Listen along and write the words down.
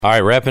All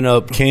right, wrapping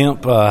up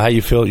camp, how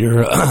you feel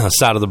your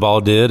side of the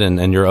ball did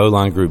and your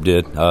O-line group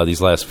did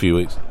these last few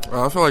weeks?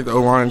 I feel like the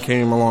O-line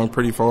came along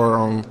pretty far.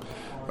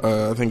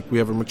 I think we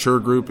have a mature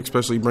group,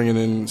 especially bringing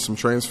in some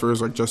transfers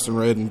like Justin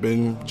Redd and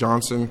Ben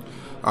Johnson.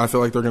 I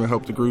feel like they're going to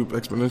help the group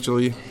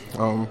exponentially.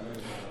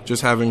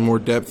 Just having more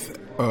depth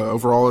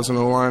overall as an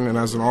O-line and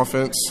as an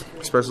offense,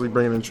 especially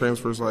bringing in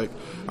transfers like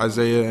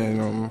Isaiah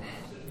and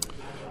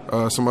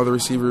some other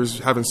receivers.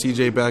 Having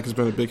CJ back has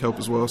been a big help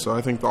as well. So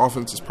I think the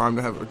offense is primed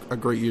to have a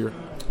great year.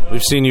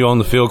 We've seen you on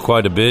the field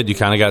quite a bit. You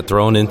kind of got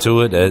thrown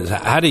into it.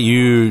 How do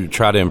you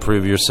try to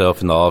improve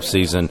yourself in the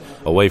offseason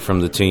away from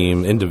the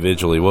team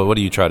individually? What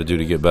do you try to do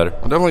to get better?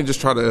 I definitely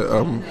just try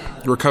to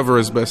recover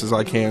as best as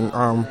I can.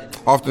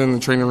 Often in the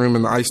training room,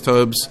 in the ice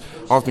tubs,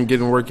 often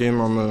getting work in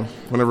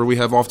whenever we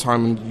have off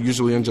time, and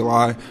usually in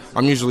July.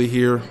 I'm usually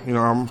here.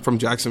 I'm from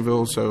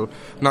Jacksonville, so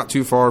not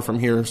too far from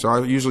here. So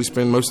I usually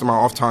spend most of my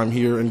off time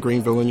here in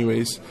Greenville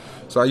anyways.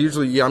 So I'm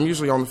usually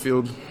on the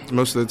field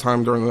most of the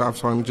time during the off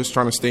time, just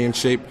trying to stay in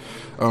shape.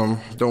 Don't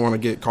want to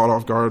get caught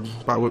off guard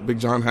by what Big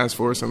John has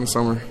for us in the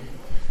summer.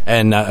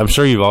 And I'm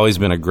sure you've always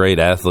been a great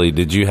athlete.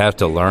 Did you have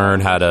to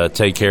learn how to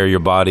take care of your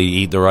body,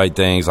 eat the right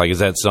things? Is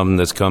that something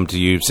that's come to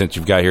you since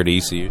you've got here to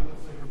ECU?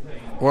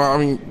 Well,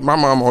 my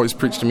mom always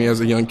preached to me as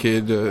a young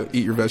kid to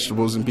eat your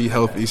vegetables and be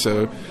healthy.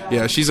 So,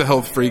 yeah, she's a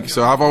health freak.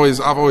 So I've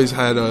always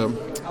had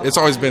it's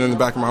always been in the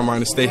back of my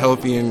mind to stay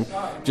healthy and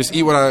just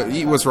eat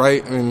what's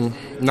right and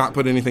not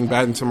put anything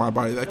bad into my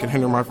body that can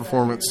hinder my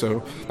performance.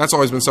 So that's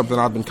always been something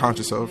I've been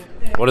conscious of.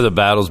 What have the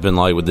battles been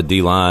like with the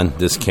D-line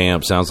this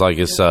camp? Sounds like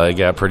it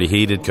got pretty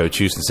heated. Coach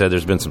Houston said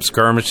there's been some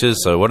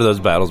skirmishes. So what have those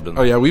battles been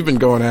like? Oh, yeah, we've been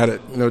going at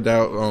it, no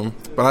doubt.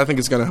 But I think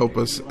it's going to help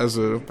us as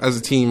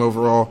a team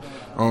overall.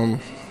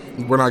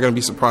 We're not going to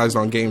be surprised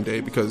on game day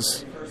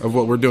because of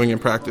what we're doing in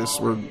practice.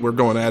 We're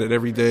going at it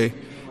every day.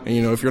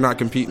 And, if you're not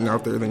competing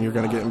out there, then you're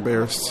going to get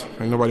embarrassed.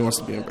 And nobody wants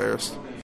to be embarrassed.